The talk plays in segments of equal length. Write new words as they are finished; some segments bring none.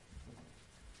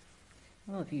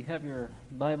Well, if you have your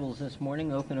Bibles this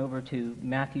morning, open over to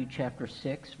Matthew chapter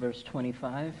 6, verse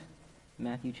 25.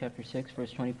 Matthew chapter 6,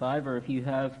 verse 25. Or if you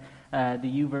have the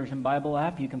YouVersion Bible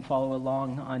app, you can follow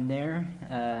along on there.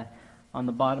 On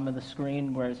the bottom of the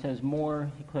screen where it says More,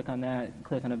 you click on that,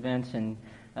 click on Events, and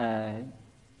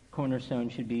Cornerstone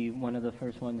should be one of the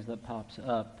first ones that pops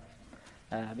up.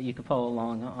 But you can follow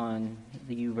along on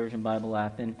the YouVersion Bible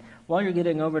app. And while you're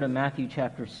getting over to Matthew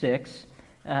chapter 6,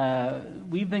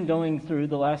 we've been going through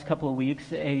the last couple of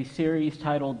weeks a series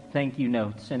titled Thank You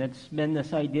Notes, and it's been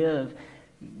this idea of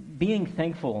being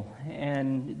thankful.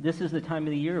 And this is the time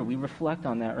of the year we reflect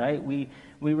on that, right? We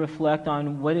reflect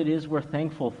on what it is we're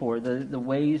thankful for, the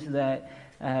ways that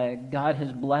God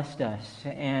has blessed us.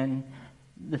 And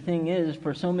the thing is,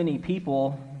 for so many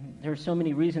people, there's so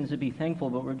many reasons to be thankful,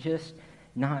 but we're just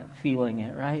not feeling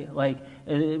it, right? Like,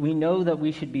 we know that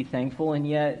we should be thankful, and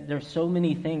yet there's so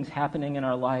many things happening in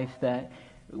our life that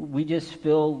we just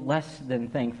feel less than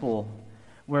thankful.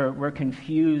 We're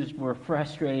confused, we're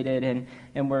frustrated,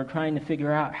 and we're trying to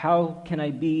figure out, how can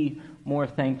I be more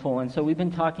thankful? And so we've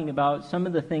been talking about some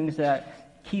of the things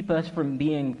that keep us from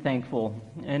being thankful.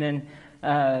 And in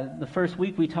the first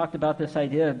week, we talked about this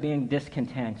idea of being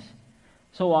discontent.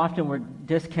 So often we're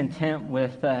discontent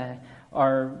with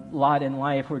our lot in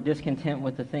life. We're discontent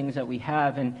with the things that we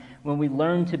have. And when we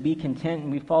learn to be content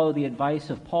and we follow the advice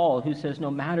of Paul, who says,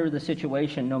 no matter the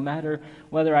situation, no matter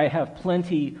whether I have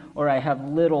plenty or I have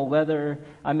little, whether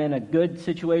I'm in a good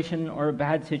situation or a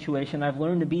bad situation, I've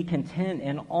learned to be content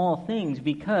in all things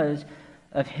because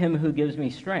of Him who gives me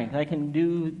strength. I can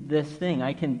do this thing.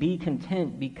 I can be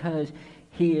content because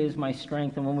He is my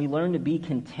strength. And when we learn to be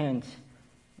content,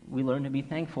 we learn to be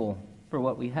thankful for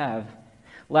what we have.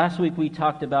 Last week we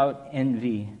talked about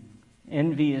envy.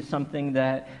 Envy is something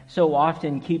that so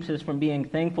often keeps us from being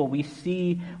thankful. We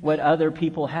see what other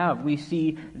people have. We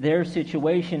see their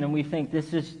situation and we think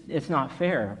it's not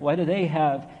fair. Why do they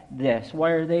have this?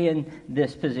 Why are they in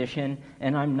this position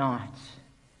and I'm not?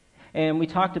 And we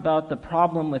talked about the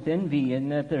problem with envy,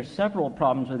 and that there's several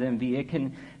problems with envy. It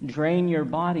can drain your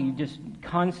body, just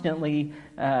constantly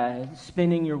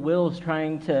spinning your wheels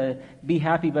trying to be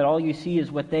happy, but all you see is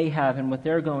what they have and what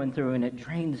they're going through, and it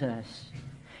drains us.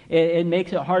 It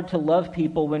makes it hard to love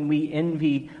people when we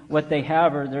envy what they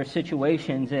have or their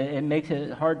situations. It makes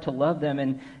it hard to love them,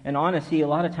 and honestly, a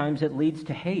lot of times it leads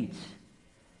to hate.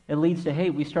 It leads to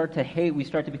hate. We start to hate. We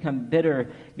start to become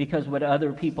bitter because what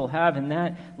other people have, and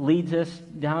that leads us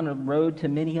down a road to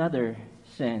many other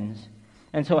sins.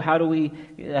 And so how do we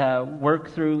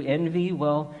work through envy?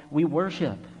 Well, we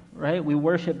worship, right? We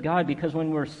worship God, because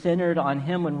when we're centered on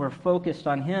Him, when we're focused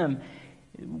on Him,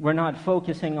 we're not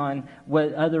focusing on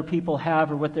what other people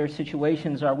have or what their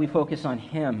situations are. We focus on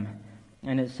Him,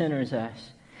 and it centers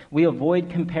us. We avoid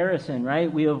comparison,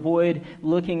 right? We avoid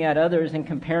looking at others and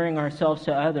comparing ourselves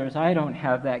to others. I don't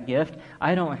have that gift.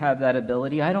 I don't have that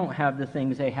ability. I don't have the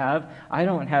things they have. I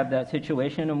don't have that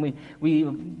situation. And we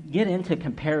get into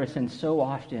comparison so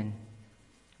often.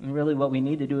 And really what we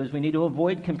need to do is we need to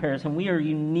avoid comparison. We are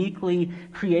uniquely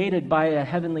created by a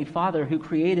Heavenly Father who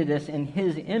created us in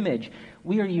His image.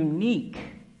 We are unique.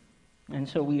 And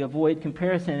so we avoid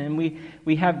comparison, and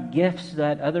we have gifts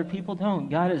that other people don't.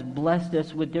 God has blessed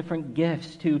us with different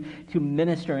gifts to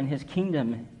minister in His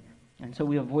kingdom. And so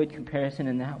we avoid comparison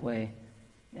in that way.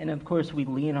 And of course, we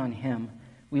lean on Him.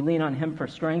 We lean on Him for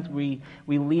strength. We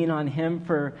lean on Him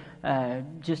for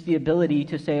just the ability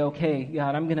to say, okay,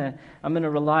 God, I'm gonna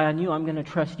rely on You. I'm gonna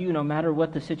trust You no matter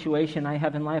what the situation I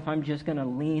have in life. I'm just gonna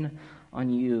lean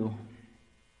on You.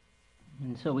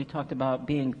 And so we talked about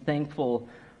being thankful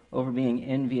over being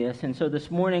envious. And so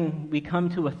this morning we come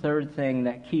to a third thing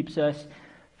that keeps us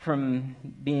from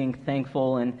being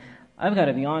thankful. And I've got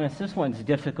to be honest, this one's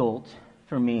difficult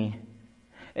for me.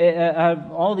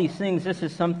 All these things, this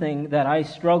is something that I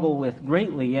struggle with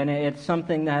greatly, and it's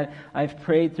something that I've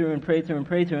prayed through,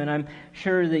 and I'm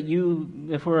sure that you,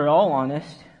 if we're all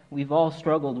honest, we've all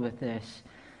struggled with this,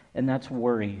 and that's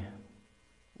worry.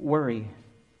 Worry.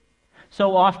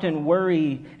 So often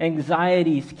worry,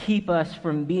 anxieties keep us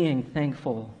from being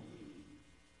thankful.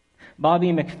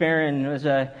 Bobby McFerrin was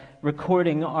a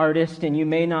recording artist, and you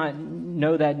may not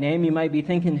know that name. You might be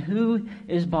thinking, who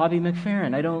is Bobby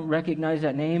McFerrin? I don't recognize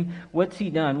that name. What's he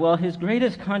done? Well, his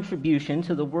greatest contribution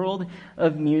to the world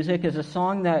of music is a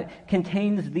song that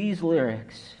contains these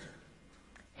lyrics.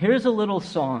 Here's a little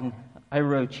song I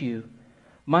wrote you.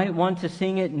 Might want to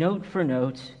sing it note for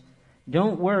note.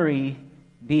 Don't worry,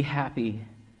 be happy.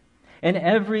 In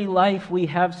every life we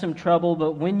have some trouble,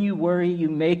 but when you worry, you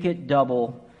make it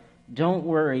double. Don't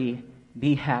worry,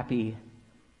 be happy.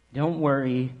 Don't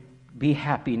worry, be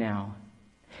happy now.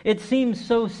 It seems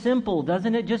so simple,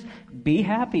 doesn't it? Just be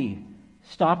happy.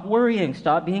 Stop worrying.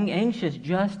 Stop being anxious.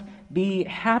 Just be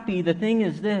happy. The thing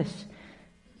is this: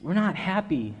 we're not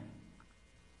happy.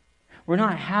 We're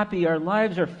not happy. Our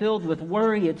lives are filled with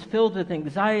worry. It's filled with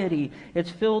anxiety.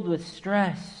 It's filled with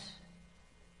stress.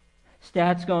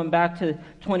 Stats going back to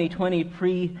 2020,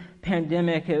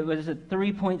 pre-pandemic, it was that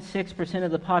 3.6%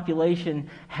 of the population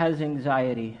has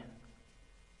anxiety.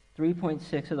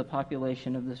 3.6% of the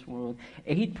population of this world.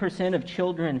 8% of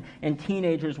children and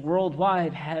teenagers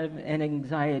worldwide have an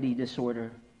anxiety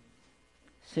disorder.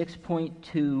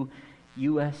 6.2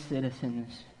 U.S.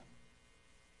 citizens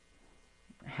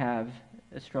have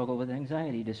a struggle with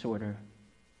anxiety disorder.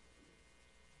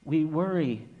 We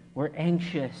worry. We're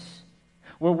anxious.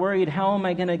 We're worried, how am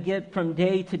I going to get from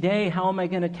day to day? How am I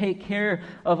going to take care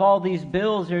of all these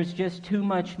bills? There's just too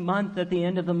much month at the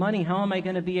end of the money. How am I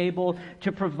going to be able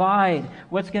to provide?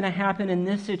 What's going to happen in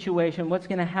this situation? What's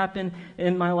going to happen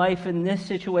in my life in this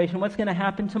situation? What's going to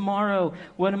happen tomorrow?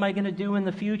 What am I going to do in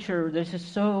the future? There's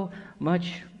just so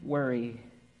much worry.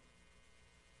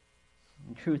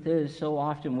 The truth is, so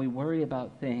often we worry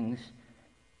about things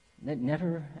that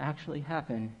never actually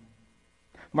happen.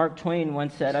 Mark Twain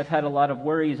once said, "I've had a lot of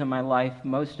worries in my life,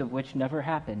 most of which never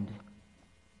happened."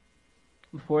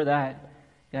 Before that,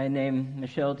 a guy named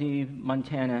Michel D.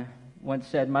 Montana once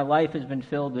said, "My life has been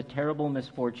filled with terrible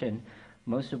misfortune,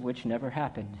 most of which never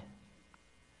happened."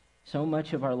 So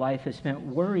much of our life is spent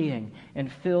worrying and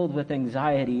filled with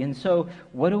anxiety. And so,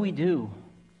 what do?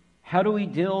 How do we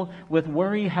deal with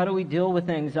worry? How do we deal with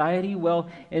anxiety? Well,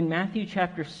 in Matthew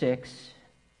chapter 6,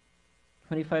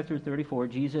 25 through 34,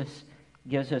 Jesus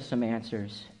gives us some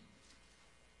answers.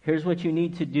 Here's what you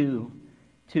need to do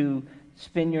to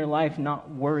spend your life not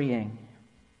worrying.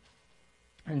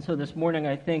 And so this morning,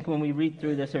 I think when we read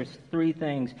through this, there's 3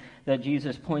 things that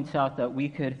Jesus points out that we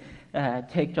could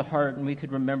take to heart and we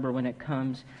could remember when it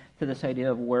comes to this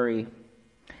idea of worry.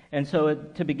 And so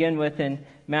to begin with, in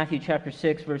Matthew chapter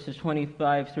 6, verses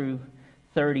 25 through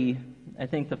 30, I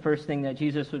think the first thing that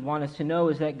Jesus would want us to know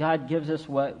is that God gives us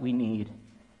what we need.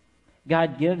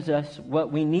 God gives us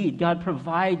what we need. God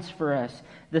provides for us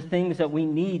the things that we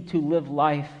need to live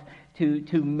life,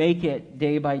 to make it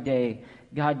day by day.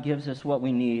 God gives us what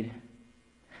we need.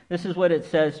 This is what it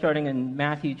says starting in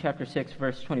Matthew chapter 6,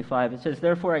 verse 25. It says,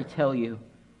 "Therefore I tell you,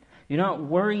 do not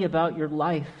worry about your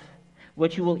life,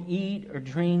 what you will eat or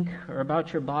drink, or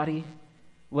about your body,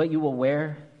 what you will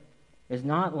wear. Is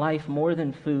not life more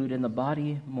than food, and the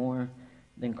body more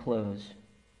than clothes?"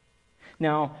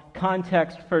 Now,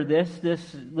 context for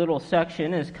this little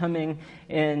section is coming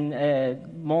in a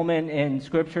moment in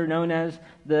Scripture known as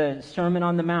the Sermon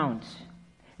on the Mount.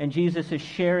 And Jesus is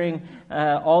sharing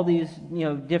all these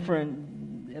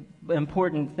different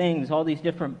important things, all these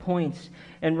different points.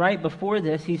 And right before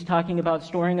this, he's talking about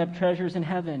storing up treasures in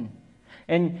heaven.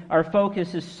 And our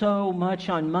focus is so much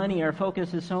on money. Our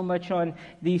focus is so much on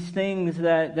these things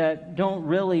that don't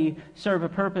really serve a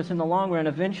purpose in the long run.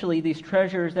 Eventually, these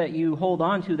treasures that you hold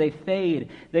on to, they fade.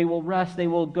 They will rust. They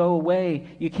will go away.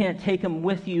 You can't take them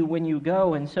with you when you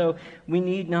go. And so we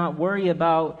need not worry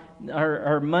about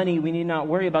our money. We need not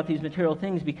worry about these material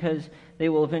things because they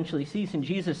will eventually cease. And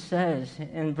Jesus says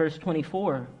in verse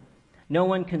 24, "No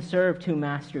one can serve 2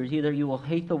 masters. Either you will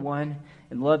hate the one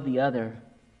and love the other,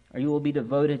 or you will be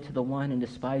devoted to the one and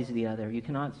despise the other. You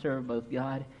cannot serve both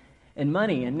God and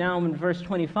money." And now in verse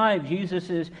 25, Jesus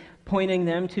is pointing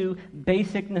them to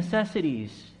basic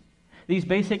necessities. These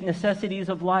basic necessities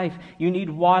of life. You need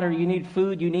water, you need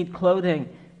food, you need clothing.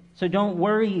 So don't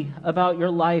worry about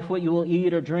your life, what you will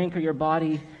eat or drink, or your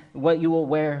body, what you will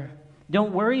wear.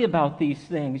 Don't worry about these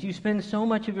things. You spend so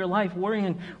much of your life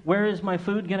worrying, where is my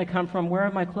food going to come from? Where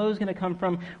are my clothes going to come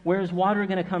from? Where is water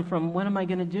going to come from? What am I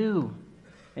going to do?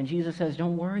 And Jesus says,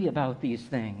 don't worry about these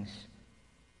things.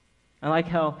 I like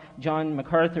how John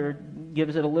MacArthur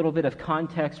gives it a little bit of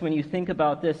context when you think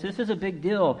about this. This is a big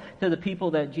deal to the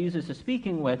people that Jesus is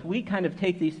speaking with. We kind of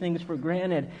take these things for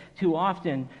granted too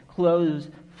often. Clothes,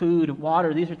 food,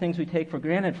 water, these are things we take for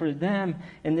granted. For them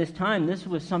in this time, this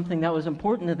was something that was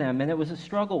important to them, and it was a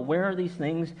struggle. Where are these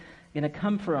things going to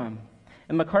come from?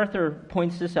 And MacArthur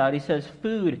points this out. He says,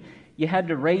 food, you had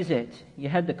to raise it. You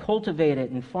had to cultivate it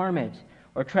and farm it,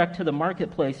 or trek to the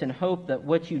marketplace and hope that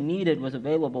what you needed was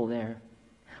available there.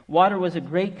 Water was a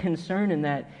great concern in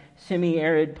that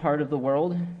semi-arid part of the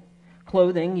world.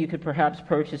 Clothing, you could perhaps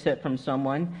purchase it from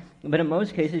someone, but in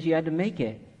most cases you had to make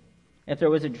it. If there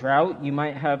was a drought, you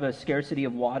might have a scarcity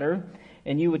of water,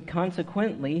 and you would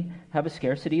consequently have a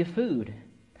scarcity of food.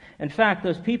 In fact,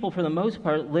 those people, for the most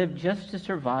part, lived just to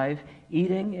survive,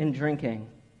 eating and drinking.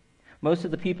 Most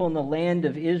of the people in the land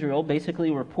of Israel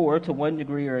basically were poor to one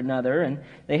degree or another, and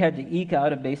they had to eke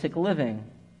out a basic living.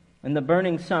 In the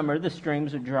burning summer, the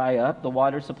streams would dry up. The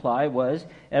water supply was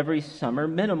every summer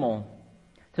minimal.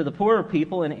 To the poorer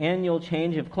people, an annual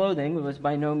change of clothing was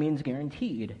by no means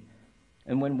guaranteed.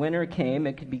 And when winter came,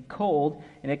 it could be cold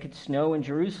and it could snow in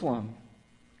Jerusalem.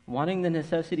 Wanting the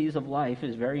necessities of life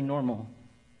is very normal.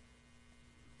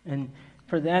 And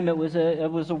for them, it was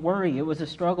a worry. It was a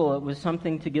struggle. It was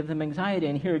something to give them anxiety.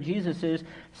 And here Jesus is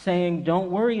saying,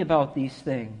 don't worry about these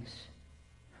things.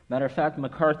 Matter of fact,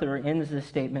 MacArthur ends this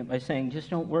statement by saying, just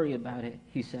don't worry about it,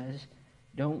 he says.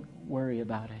 Don't worry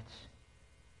about it.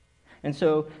 And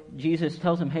so Jesus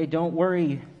tells him, hey, don't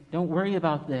worry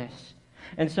about this.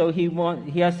 And so he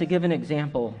has to give an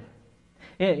example.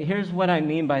 Here's what I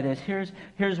mean by this.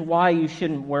 Here's why you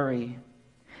shouldn't worry.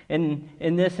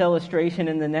 In this illustration,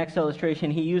 in the next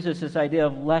illustration, he uses this idea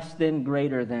of less than,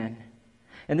 greater than.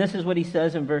 And this is what he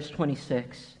says in verse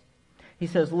 26. He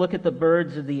says, look at the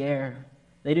birds of the air.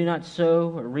 They do not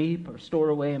sow or reap or store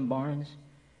away in barns,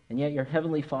 and yet your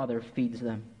heavenly Father feeds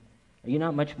them. Are you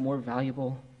not much more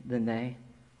valuable than they?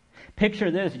 Picture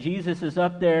this. Jesus is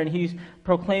up there and he's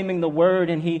proclaiming the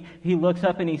word, and he looks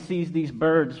up and he sees these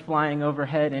birds flying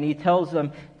overhead, and he tells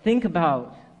them,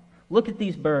 look at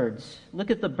these birds. Look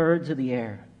at the birds of the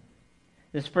air.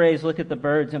 This phrase, look at the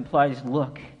birds, implies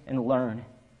look and learn.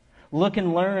 Look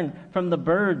and learn from the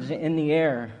birds in the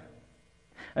air.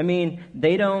 I mean,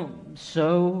 they don't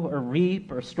sow or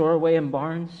reap or store away in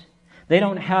barns. They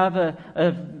don't have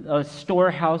a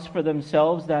storehouse for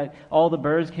themselves that all the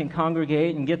birds can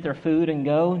congregate and get their food and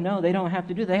go. No, they don't have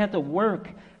to do that. They have to work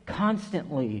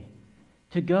constantly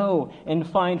to go and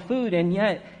find food, and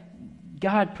yet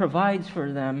God provides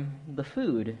for them the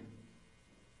food.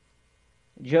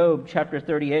 Job chapter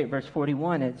 38, verse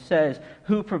 41, it says,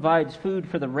 who provides food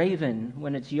for the raven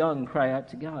when its young cry out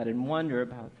to God and wonder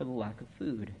about for the lack of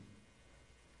food?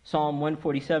 Psalm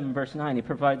 147, verse 9, he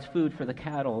provides food for the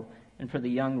cattle and for the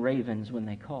young ravens when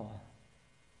they call.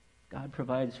 God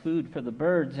provides food for the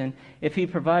birds, and if he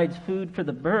provides food for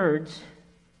the birds,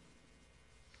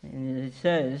 and it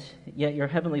says, yet your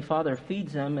heavenly Father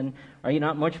feeds them, and are you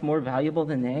not much more valuable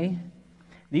than they?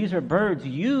 These are birds.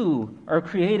 You are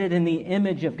created in the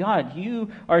image of God.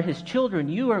 You are his children.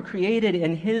 You are created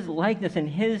in his likeness, in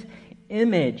his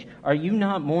image. Are you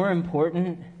not more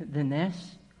important than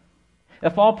this?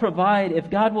 If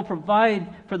God will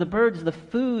provide for the birds the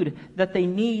food that they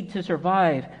need to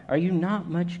survive, are you not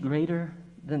much greater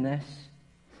than this?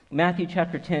 Matthew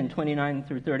chapter 10, 29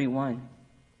 through 31.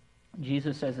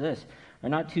 Jesus says this, are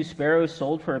not 2 sparrows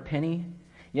sold for a penny?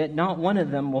 Yet not one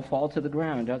of them will fall to the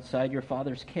ground outside your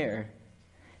Father's care.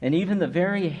 And even the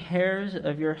very hairs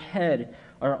of your head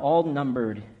are all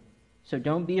numbered. So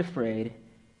don't be afraid.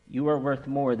 You are worth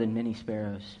more than many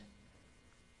sparrows.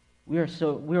 We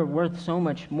are worth so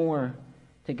much more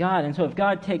to God. And so if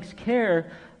God takes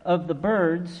care of the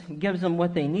birds, gives them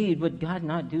what they need, would God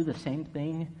not do the same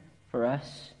thing for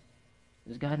us?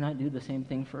 Does God not do the same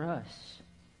thing for us?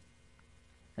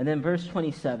 And then verse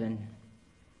 27,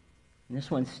 and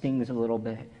this one stings a little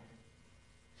bit. It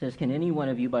says, can any one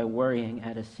of you by worrying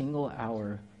add a single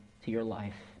hour to your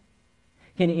life?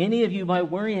 Can any of you by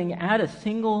worrying add a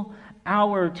single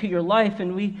hour to your life?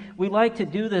 And we like to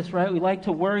do this, right? We like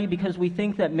to worry because we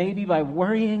think that maybe by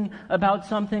worrying about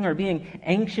something or being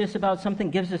anxious about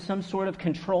something gives us some sort of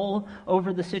control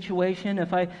over the situation.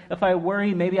 If I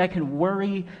worry, maybe I can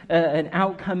worry an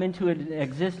outcome into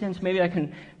existence. Maybe I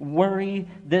can worry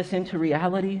this into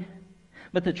reality.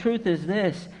 But the truth is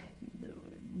this,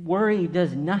 worry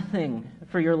does nothing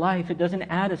for your life. It doesn't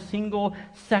add a single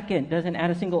second, doesn't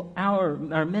add a single hour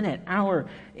or minute, hour,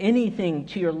 anything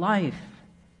to your life.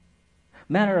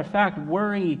 Matter of fact,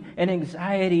 worry and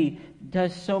anxiety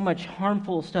does so much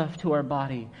harmful stuff to our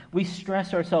body. We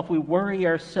stress ourselves, we worry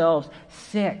ourselves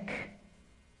sick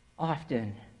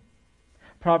often.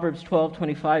 Proverbs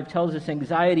 12:25 tells us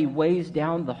anxiety weighs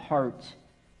down the heart,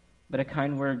 but a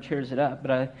kind word cheers it up.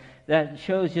 But that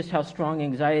shows just how strong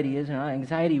anxiety is, and how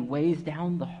anxiety weighs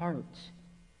down the heart.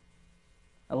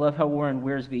 I love how Warren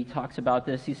Wiersbe talks about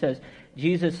this. He says,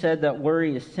 Jesus said that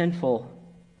worry is sinful.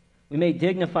 We may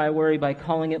dignify worry by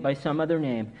calling it by some other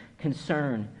name,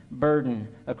 concern, burden,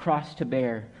 a cross to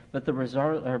bear, but the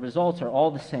results are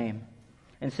all the same.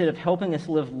 Instead of helping us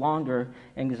live longer,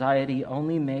 anxiety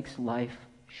only makes life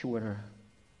shorter.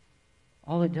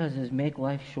 All it does is make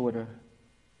life shorter.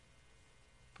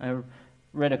 I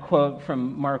read a quote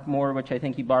from Mark Moore, which I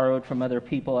think he borrowed from other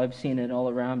people. I've seen it all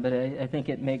around, but I think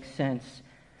it makes sense.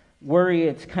 Worry,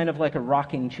 it's kind of like a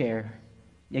rocking chair.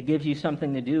 It gives you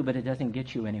something to do, but it doesn't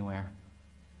get you anywhere.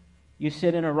 You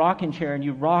sit in a rocking chair and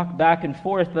you rock back and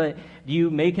forth, but do you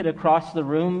make it across the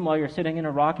room while you're sitting in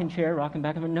a rocking chair, rocking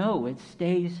back and forth? No, it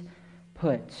stays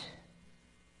put.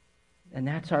 And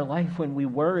that's our life when we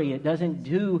worry. It doesn't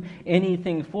do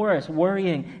anything for us.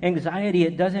 Worrying, anxiety,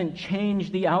 it doesn't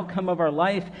change the outcome of our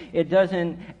life. It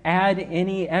doesn't add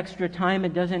any extra time.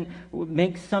 It doesn't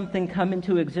make something come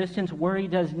into existence. Worry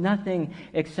does nothing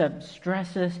except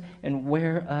stress us and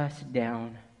wear us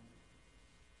down.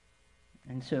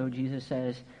 And so Jesus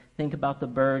says, think about the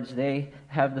birds. They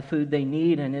have the food they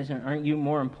need, and aren't you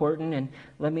more important? And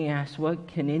let me ask, what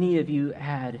can any of you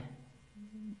add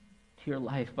to your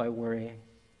life by worrying?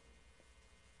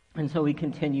 And so he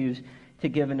continues to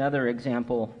give another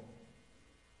example.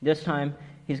 This time,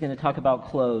 he's going to talk about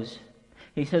clothes.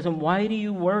 He says, and why do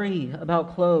you worry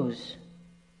about clothes?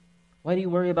 Why do you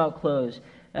worry about clothes?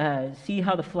 See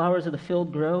how the flowers of the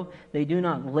field grow? They do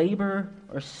not labor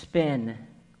or spin.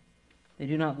 They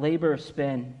do not labor or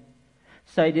spin.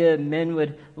 This idea men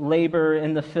would labor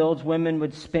in the fields, women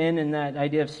would spin, and that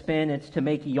idea of spin, it's to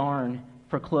make yarn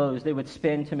for clothes. They would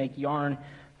spin to make yarn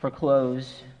for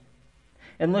clothes.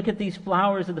 And look at these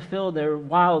flowers of the field. They're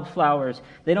wild flowers.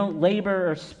 They don't labor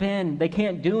or spin. They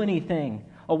can't do anything.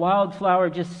 A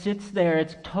wildflower just sits there.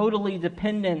 It's totally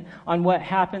dependent on what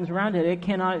happens around it. It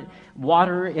cannot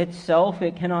water itself.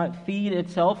 It cannot feed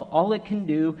itself. All it can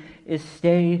do is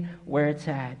stay where it's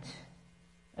at.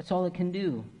 That's all it can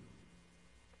do.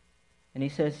 And he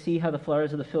says, see how the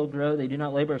flowers of the field grow. They do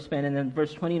not labor or spin. And then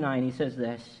verse 29, he says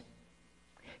this.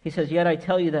 He says, yet I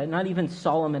tell you that not even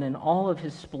Solomon in all of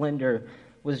his splendor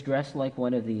was dressed like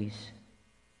one of these.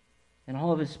 In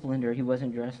all of his splendor, he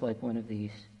wasn't dressed like one of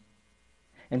these.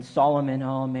 And Solomon,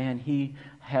 oh man, he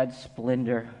had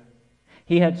splendor.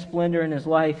 He had splendor in his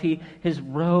life. His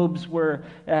robes were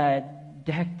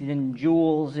decked in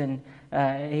jewels, and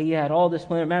he had all this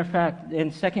splendor. Matter of fact,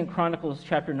 in 2 Chronicles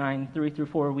chapter 9,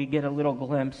 3-4, we get a little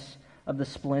glimpse of the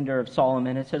splendor of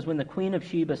Solomon. It says, when the queen of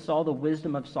Sheba saw the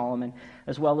wisdom of Solomon,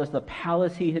 as well as the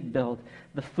palace he had built,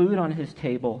 the food on his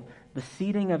table, the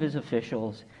seating of his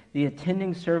officials, the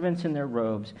attending servants in their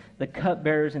robes, the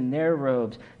cupbearers in their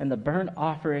robes, and the burnt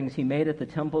offerings he made at the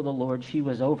temple of the Lord, she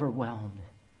was overwhelmed.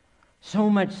 So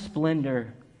much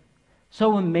splendor.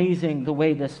 So amazing the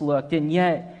way this looked. And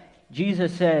yet,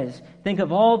 Jesus says, think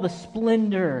of all the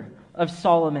splendor of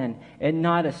Solomon and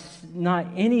not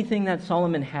anything that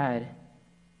Solomon had.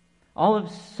 All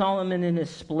of Solomon in his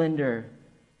splendor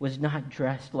was not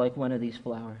dressed like one of these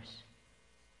flowers.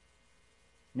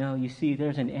 No, you see,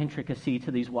 there's an intricacy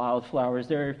to these wildflowers.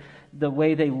 They're the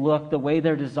way they look, the way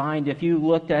they're designed. If you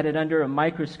looked at it under a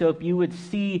microscope, you would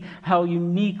see how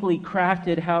uniquely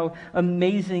crafted, how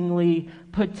amazingly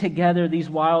put together these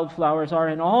wildflowers are,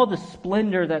 and all the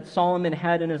splendor that Solomon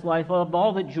had in his life, of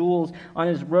all the jewels on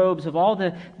his robes, of all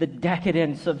the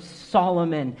decadence of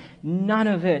Solomon. None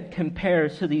of it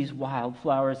compares to these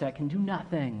wildflowers that can do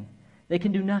nothing. They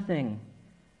can do nothing.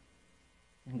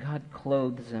 And God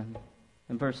clothes them.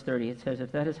 In verse 30, it says,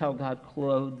 if that is how God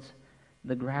clothes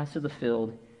the grass of the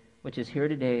field, which is here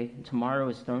today and tomorrow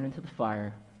is thrown into the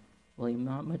fire, will he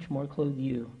not much more clothe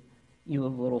you, you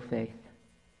of little faith?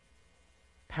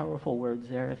 Powerful words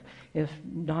there.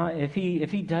 If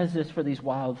he does this for these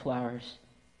wildflowers,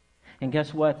 and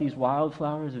guess what? These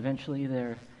wildflowers, eventually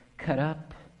they're cut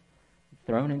up,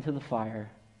 thrown into the fire,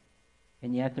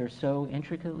 and yet they're so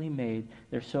intricately made,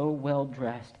 they're so well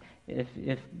dressed.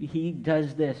 If he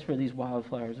does this for these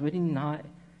wildflowers, would he not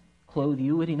clothe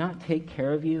you? Would he not take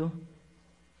care of you?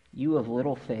 You of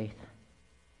little faith.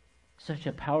 Such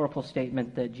a powerful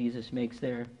statement that Jesus makes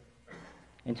there.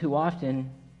 And too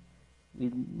often,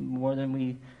 more than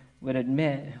we would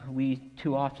admit, we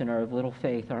too often are of little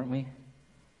faith, aren't we?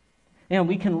 And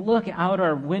we can look out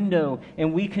our window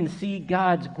and we can see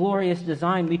God's glorious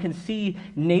design. We can see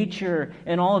nature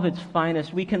in all of its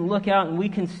finest. We can look out and we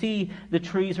can see the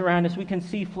trees around us. We can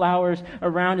see flowers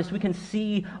around us. We can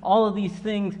see all of these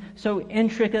things so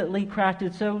intricately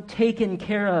crafted, so taken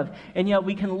care of. And yet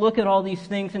we can look at all these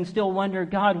things and still wonder,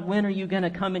 God, when are you going to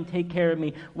come and take care of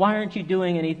me? Why aren't you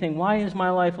doing anything? Why is my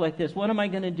life like this? What am I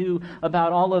going to do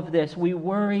about all of this? We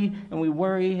worry and we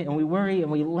worry and we worry and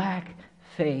we lack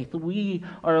faith. We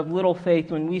are of little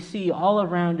faith when we see all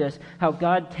around us how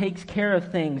God takes care of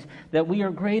things that we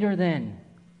are greater than.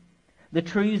 The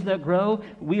trees that grow,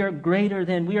 we are greater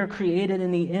than. We are created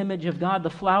in the image of God. The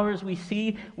flowers we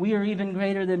see, we are even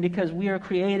greater than, because we are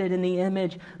created in the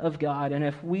image of God. And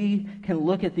if we can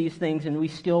look at these things and we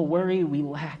still worry, we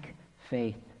lack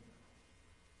faith.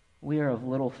 We are of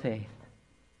little faith.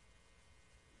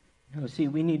 No, see,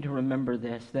 we need to remember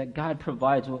this, that God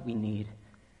provides what we need.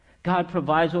 God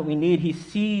provides what we need. He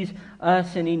sees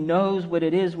us and He knows what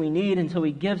it is we need, and so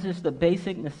He gives us the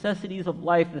basic necessities of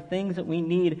life, the things that we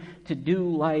need to do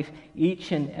life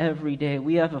each and every day.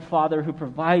 We have a Father who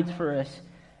provides for us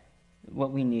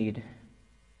what we need.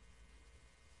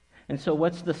 And so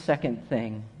what's the second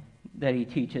thing that He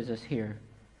teaches us here?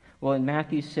 Well, in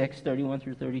Matthew 6, 31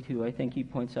 through 32, I think He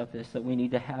points out this, that we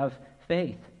need to have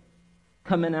faith.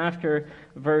 Coming after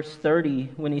verse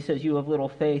 30, when He says, you have little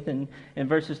faith, and in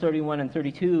verses 31 and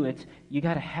 32, it's, you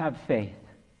got to have faith.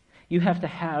 You have to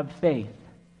have faith.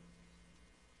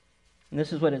 And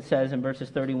this is what it says in verses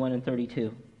 31 and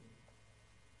 32.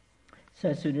 It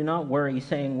says, so do not worry,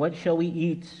 saying, what shall we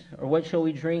eat, or what shall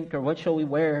we drink, or what shall we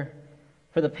wear?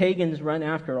 For the pagans run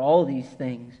after all these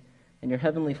things, and your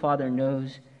heavenly Father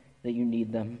knows that you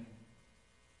need them.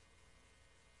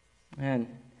 And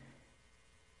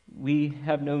we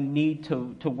have no need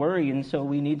to worry, and so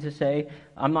we need to say,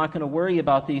 I'm not going to worry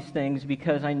about these things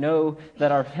because I know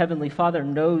that our Heavenly Father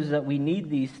knows that we need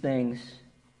these things.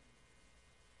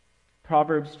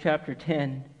 Proverbs chapter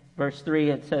 10, verse 3,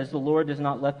 it says, the Lord does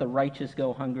not let the righteous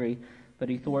go hungry, but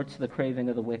He thwarts the craving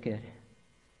of the wicked.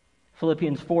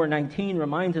 Philippians 4:19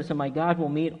 reminds us that my God will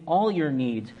meet all your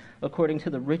needs according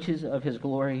to the riches of His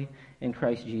glory in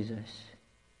Christ Jesus.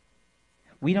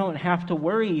 We don't have to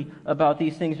worry about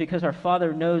these things because our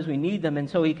Father knows we need them. And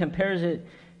so He compares it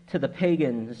to the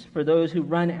pagans, for those who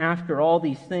run after all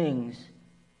these things.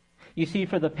 You see,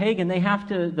 for the pagan,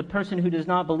 the person who does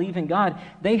not believe in God,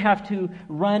 they have to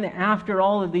run after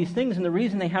all of these things. And the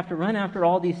reason they have to run after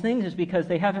all these things is because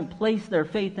they haven't placed their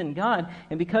faith in God.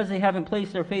 And because they haven't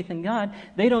placed their faith in God,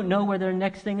 they don't know where their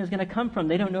next thing is going to come from.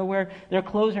 They don't know where their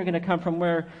clothes are going to come from,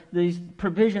 where these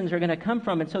provisions are going to come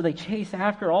from. And so they chase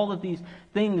after all of these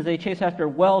things. They chase after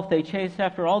wealth. They chase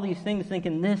after all these things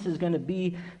thinking this is going to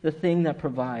be the thing that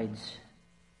provides.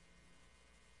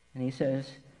 And He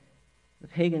says, the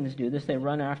pagans do this. They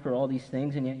run after all these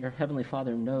things, and yet your Heavenly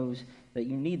Father knows that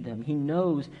you need them. He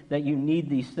knows that you need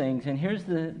these things. And here's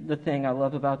the thing I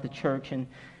love about the church and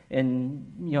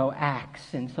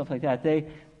Acts and stuff like that.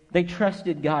 They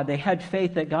trusted God. They had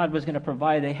faith that God was going to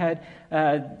provide. They had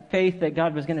faith that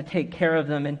God was going to take care of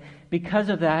them. And because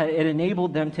of that, it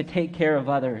enabled them to take care of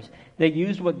others. They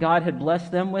used what God had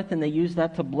blessed them with, and they used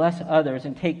that to bless others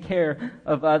and take care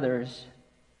of others.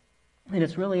 And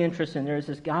it's really interesting. There's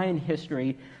this guy in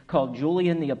history called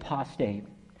Julian the Apostate.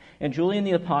 And Julian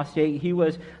the Apostate, he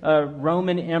was a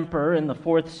Roman emperor in the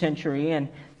 4th century, and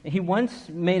he once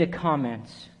made a comment.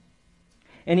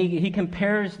 And he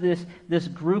compares this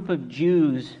group of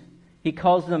Jews, he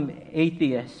calls them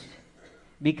atheists,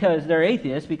 because they're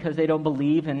atheists, because they don't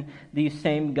believe in these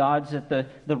same gods that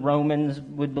the Romans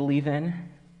would believe in.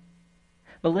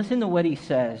 But listen to what he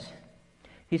says.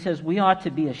 He says, we ought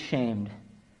to be ashamed.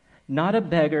 Not a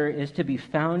beggar is to be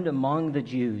found among the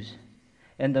Jews,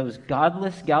 and those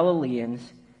godless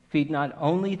Galileans feed not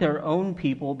only their own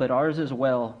people, but ours as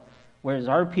well, whereas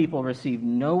our people receive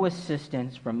no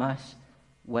assistance from us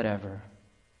whatever.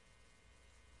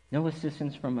 No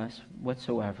assistance from us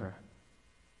whatsoever.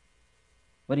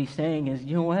 What he's saying is,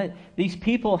 you know what? These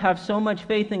people have so much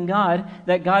faith in God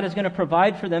that God is going to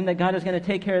provide for them, that God is going to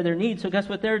take care of their needs. So guess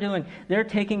what they're doing? They're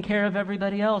taking care of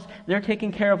everybody else. They're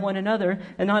taking care of one another.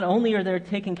 And not only are they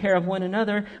taking care of one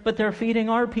another, but they're feeding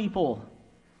our people.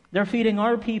 They're feeding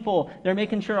our people. They're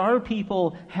making sure our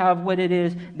people have what it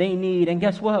is they need. And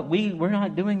guess what? We're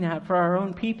not doing that for our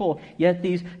own people. Yet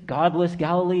these godless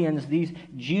Galileans, these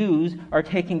Jews, are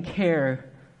taking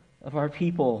care of our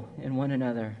people and one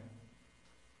another.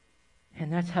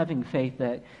 And that's having faith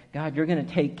that, God, you're going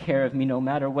to take care of me no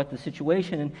matter what the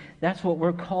situation. And that's what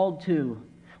we're called to.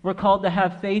 We're called to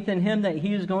have faith in Him that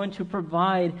He is going to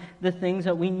provide the things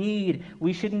that we need.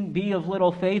 We shouldn't be of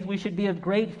little faith. We should be of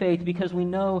great faith because we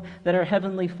know that our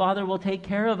Heavenly Father will take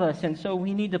care of us. And so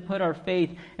we need to put our faith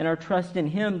and our trust in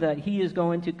Him that He is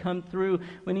going to come through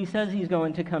when He says He's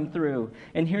going to come through.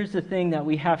 And here's the thing that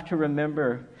we have to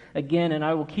remember. Again, and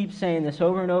I will keep saying this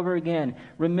over and over again.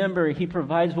 Remember, He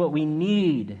provides what we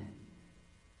need.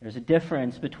 There's a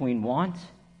difference between want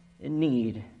and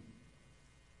need.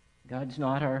 God's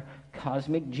not our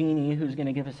cosmic genie who's going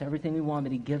to give us everything we want,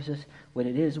 but He gives us what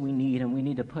it is we need, and we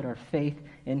need to put our faith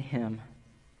in Him.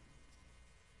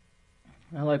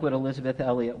 I like what Elizabeth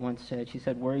Elliot once said. She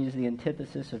said, worry is the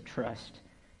antithesis of trust.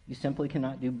 You simply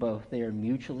cannot do both. They are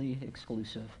mutually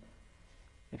exclusive.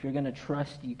 If you're going to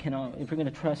trust, if you're going to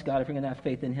trust God, if you're going to have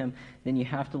faith in Him, then you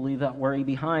have to leave that worry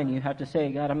behind. You have to say,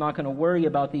 God, I'm not going to worry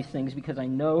about these things because I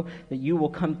know that You will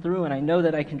come through, and I know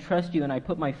that I can trust You, and I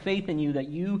put my faith in You that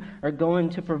You are going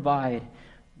to provide.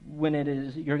 when it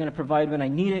is, you're going to provide when I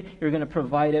need it. You're going to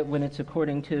provide it when it's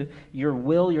according to your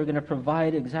will. You're going to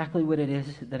provide exactly what it is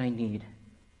that I need.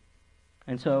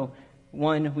 And so,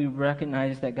 one, we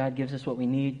recognize that God gives us what we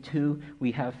need. Two,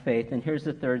 we have faith. And here's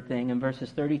the third thing. In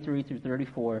verses 33 through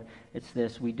 34, it's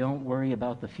this: we don't worry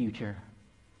about the future.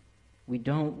 We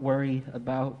don't worry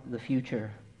about the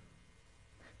future.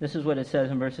 This is what it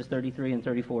says in verses 33 and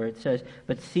 34. It says,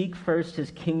 "But seek first his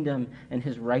kingdom and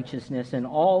his righteousness, and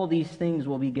all these things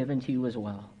will be given to you as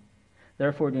well.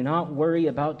 Therefore do not worry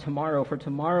about tomorrow, for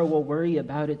tomorrow will worry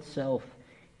about itself.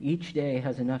 Each day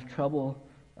has enough trouble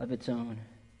of its own."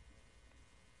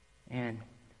 And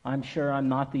I'm sure I'm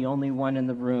not the only one in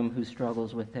the room who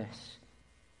struggles with this.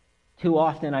 Too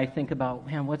often I think about,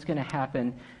 man, what's going to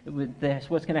happen with this?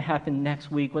 What's going to happen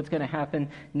next week? What's going to happen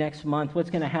next month?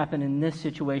 What's going to happen in this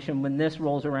situation when this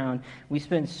rolls around? We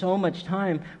spend so much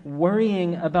time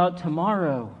worrying about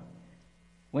tomorrow,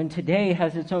 when today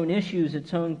has its own issues,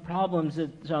 its own problems,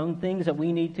 its own things that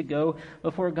we need to go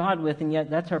before God with. And yet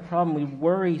that's our problem. We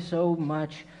worry so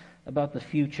much about the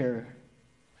future.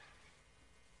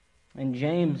 And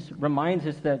James reminds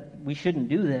us that we shouldn't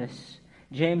do this.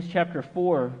 James chapter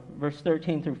 4, verse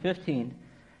 13 through 15.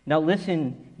 "Now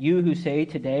listen, you who say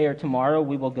today or tomorrow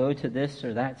we will go to this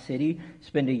or that city,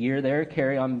 spend a year there,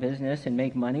 carry on business, and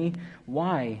make money.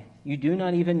 Why? You do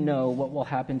not even know what will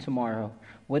happen tomorrow.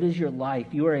 What is your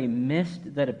life? You are a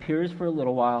mist that appears for a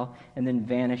little while and then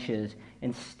vanishes.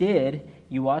 Instead,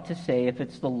 you ought to say, if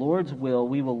it's the Lord's will,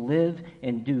 we will live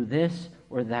and do this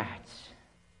or that."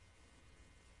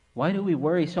 Why do we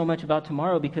worry so much about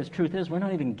tomorrow? Because truth is, we're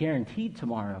not even guaranteed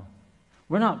tomorrow.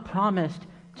 We're not promised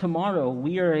tomorrow.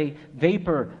 We are a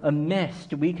vapor, a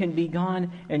mist. We can be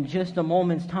gone in just a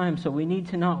moment's time. So we need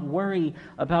to not worry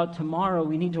about tomorrow.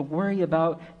 We need to worry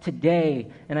about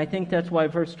today. And I think that's why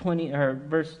verse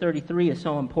 33 is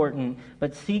so important.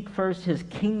 "But seek first his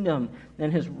kingdom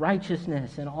and his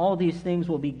righteousness, and all these things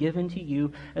will be given to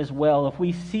you as well." If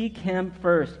we seek him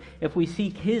first, if we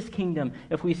seek his kingdom,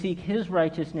 if we seek his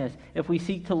righteousness, if we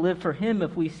seek to live for him,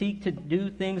 if we seek to do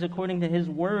things according to his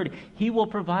word, he will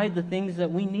provide the things that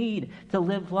we need to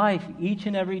live life each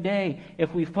and every day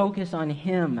if we focus on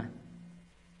him.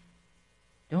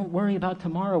 Don't worry about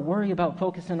tomorrow. Worry about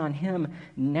focusing on him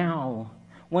now.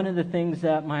 One of the things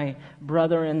that my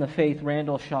brother in the faith,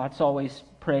 Randall Schatz, always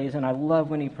prays, and I love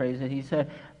when he prays it, he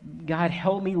said, "God,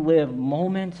 help me live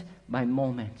moment by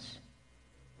moment.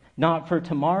 Not for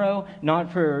tomorrow,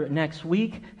 not for next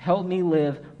week. Help me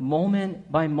live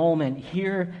moment by moment,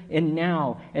 here and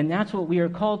now." And that's what we are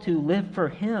called to: live for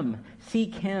him,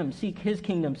 seek his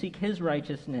kingdom, seek his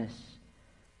righteousness.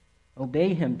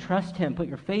 Obey him, trust him, put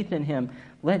your faith in him.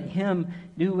 Let him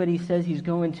do what he says he's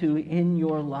going to in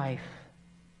your life.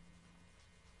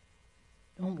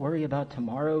 Don't worry about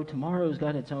tomorrow. Tomorrow's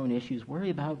got its own issues. Worry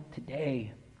about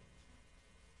today.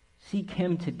 Seek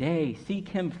him today. Seek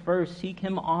him first. Seek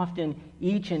him often,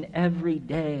 each and every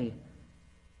day.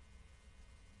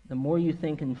 The more you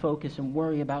think and focus and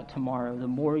worry about tomorrow, the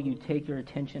more you take your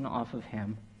attention off of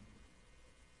him.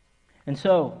 And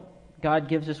so, God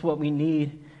gives us what we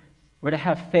need. We're to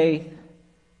have faith.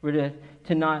 We're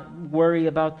to not worry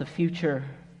about the future.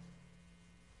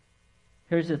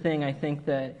 Here's the thing I think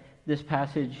that this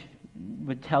passage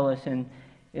would tell us, and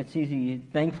it's easy: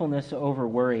 thankfulness over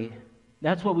worry.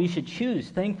 That's what we should choose,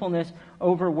 thankfulness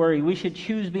over worry. We should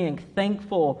choose being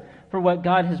thankful for what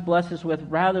God has blessed us with,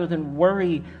 rather than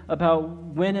worry about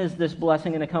when is this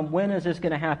blessing going to come, when is this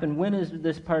going to happen, when is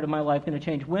this part of my life going to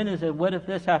change, when is it, what if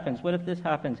this happens, what if this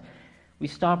happens. We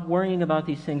stop worrying about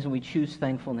these things and we choose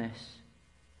thankfulness.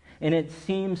 And it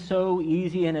seems so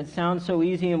easy and it sounds so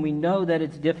easy, and we know that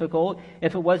it's difficult.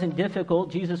 If it wasn't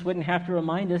difficult, Jesus wouldn't have to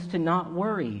remind us to not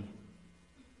worry.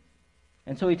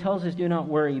 And so he tells us do not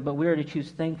worry, but we are to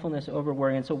choose thankfulness over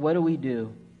worry. And so what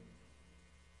do?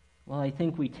 Well, I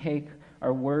think we take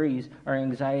our worries, our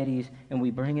anxieties, and we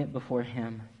bring it before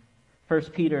him. 1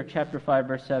 Peter chapter 5,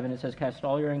 verse 7, it says, "Cast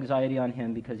all your anxiety on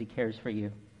him because he cares for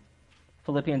you."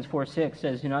 Philippians 4:6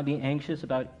 says, "Do not be anxious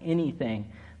about anything,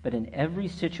 but in every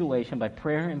situation, by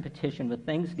prayer and petition with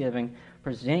thanksgiving,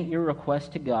 present your requests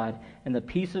to God, and the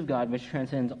peace of God, which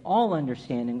transcends all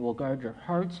understanding, will guard your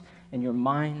hearts and your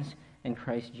minds in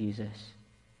Christ Jesus."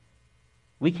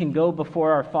 We can go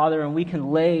before our Father and we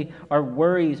can lay our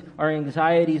worries, our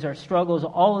anxieties, our struggles,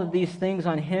 all of these things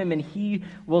on him, and he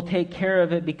will take care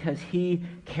of it because he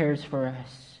cares for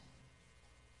us.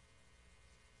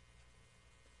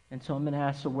 And so I'm going to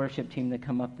ask the worship team to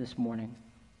come up this morning.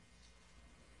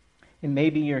 And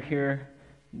maybe you're here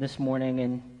this morning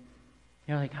and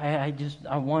you're like,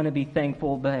 I want to be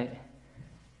thankful, but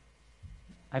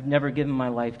I've never given my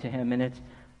life to him. And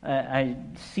I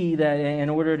see that in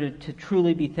order to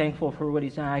truly be thankful for what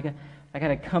He's done, I got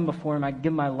to come before Him. I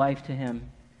give my life to Him.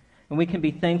 And we can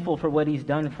be thankful for what He's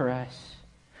done for us.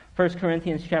 1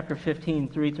 Corinthians chapter 15,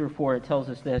 3 through 4, it tells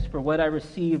us this: "For what I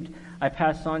received, I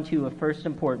passed on to you of first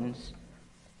importance,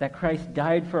 that Christ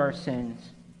died for our sins,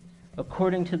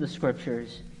 according to the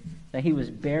Scriptures, that He was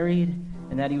buried,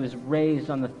 and that He was raised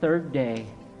on the third day,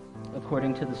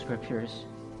 according to the Scriptures."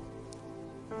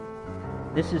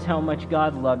 This is how much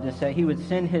God loved us, that He would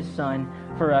send His Son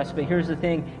for us. But here's the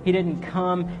thing: He didn't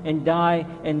come and die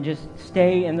and just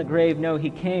stay in the grave. No, He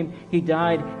came, He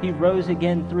died, He rose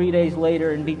again 3 days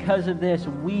later. And because of this,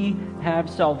 we have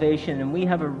salvation, and we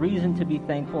have a reason to be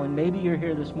thankful. And maybe you're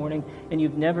here this morning and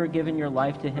you've never given your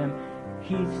life to Him.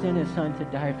 He sent His Son to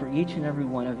die for each and every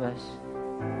one of us.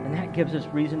 And that gives us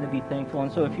reason to be thankful.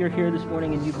 And so if you're here this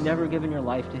morning and you've never given your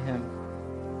life to Him,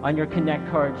 on your Connect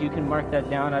cards, you can mark that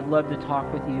down. I'd love to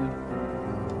talk with you.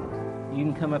 You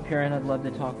can come up here and I'd love to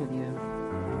talk with you.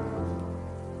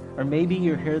 Or maybe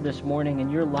you're here this morning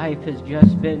and your life has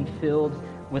just been filled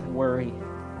with worry.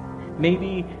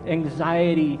 Maybe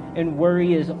anxiety and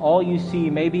worry is all you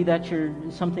see. Maybe that's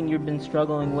something you've been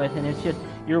struggling with, and it's just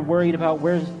you're worried about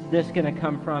where's this going to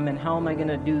come from and how am I going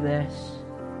to do this?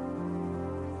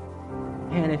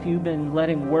 And if you've been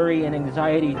letting worry and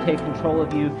anxiety take control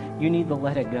of you, you need to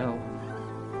let it go.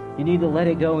 You need to let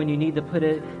it go, and you need to put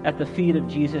it at the feet of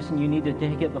Jesus, and you need to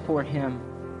take it before Him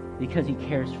because He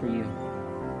cares for you.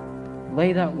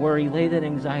 Lay that worry, lay that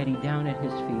anxiety down at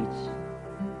His feet.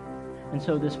 And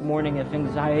so this morning, if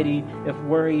anxiety, if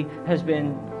worry has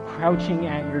been crouching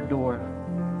at your door,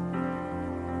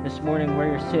 this morning where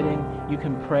you're sitting, you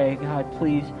can pray, "God,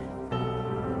 please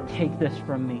take this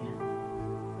from me."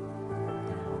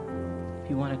 If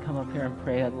you want to come up here and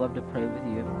pray, I'd love to pray with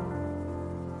you.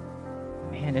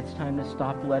 Man, it's time to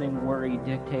stop letting worry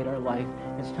dictate our life.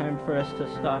 It's time for us to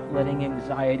stop letting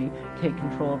anxiety take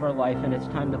control of our life. And it's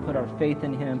time to put our faith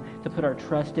in Him, to put our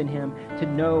trust in Him, to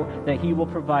know that He will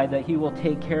provide, that He will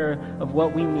take care of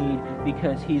what we need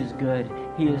because He is good.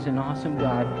 He is an awesome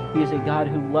God. He is a God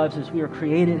who loves us. We are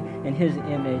created in His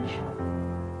image.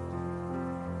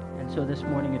 And so this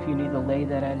morning, if you need to lay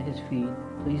that at His feet,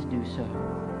 please do so.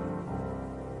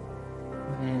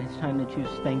 And it's time to choose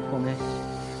thankfulness.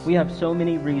 We have so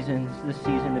many reasons this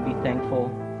season to be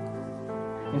thankful.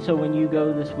 And so when you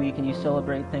go this week and you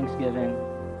celebrate Thanksgiving,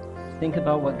 think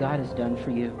about what God has done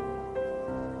for you.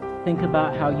 Think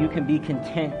about how you can be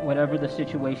content whatever the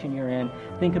situation you're in.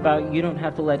 Think about you don't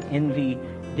have to let envy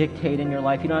dictate in your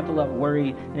life. You don't have to let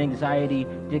worry and anxiety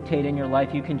dictate in your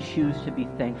life. You can choose to be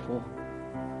thankful.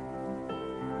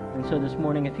 And so this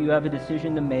morning, if you have a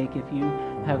decision to make, if you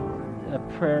have a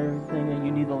prayer thing that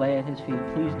you need to lay at His feet,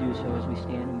 please do so as we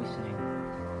stand and we sing.